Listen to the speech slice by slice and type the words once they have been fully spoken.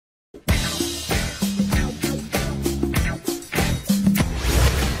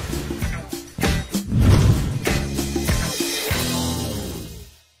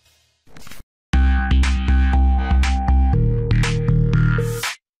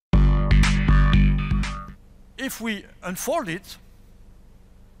if we unfold it,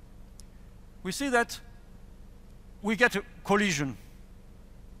 we see that we get a collision.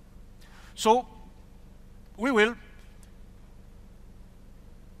 So we will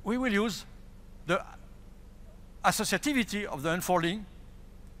use the associativity of the unfolding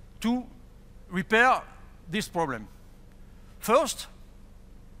to repair this problem. First,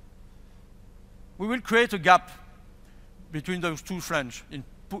 we will create a gap between those two flanges in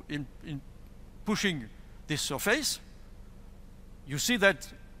pushing this surface. You see that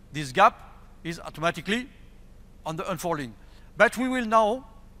this gap is automatically on the unfolding. But we will now,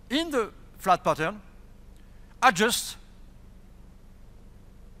 in the flat pattern, adjust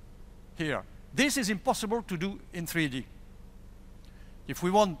here. This is impossible to do in 3D. If we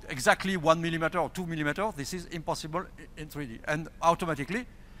want exactly 1 millimeter or 2 millimeter, this is impossible in 3D. And automatically,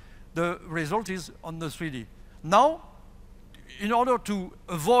 the result is on the 3D. Now, in order to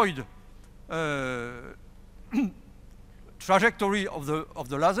avoid trajectory of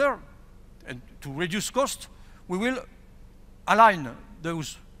the laser and to reduce cost, we will align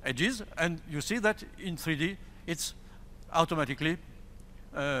those edges, and you see that in 3D it's automatically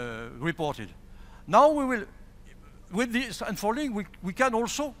reported. Now we will, with this unfolding, we can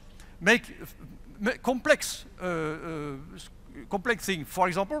also make complex things. For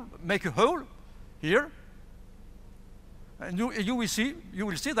example, make a hole here, and you will see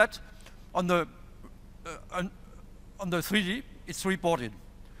that on the 3D it's reported.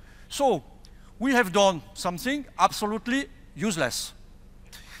 So we have done something absolutely useless.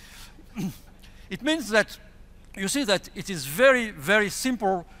 It means that you see that it is very, very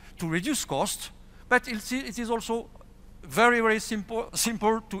simple to reduce cost, but it is also very, very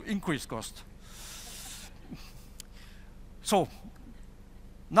simple to increase cost. So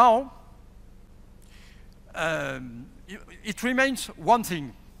now it remains one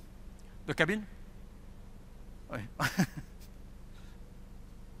thing: the cabin.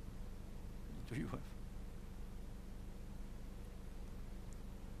 Do you have?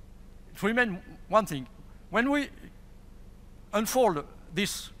 It remains one thing. When we unfold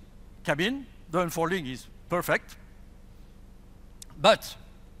this cabin, the unfolding is perfect. But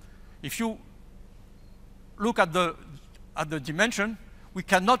if you look at the dimension, we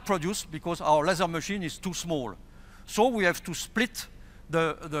cannot produce because our laser machine is too small. So we have to split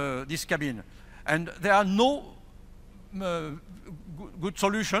this cabin. And there are no good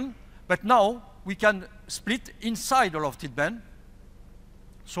solution, but now we can split inside a lofted band.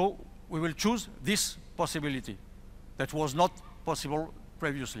 So we will choose this possibility that was not possible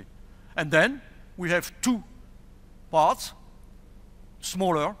previously. And then we have two parts,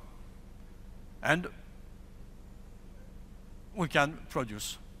 smaller, and we can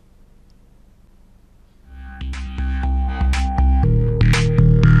produce.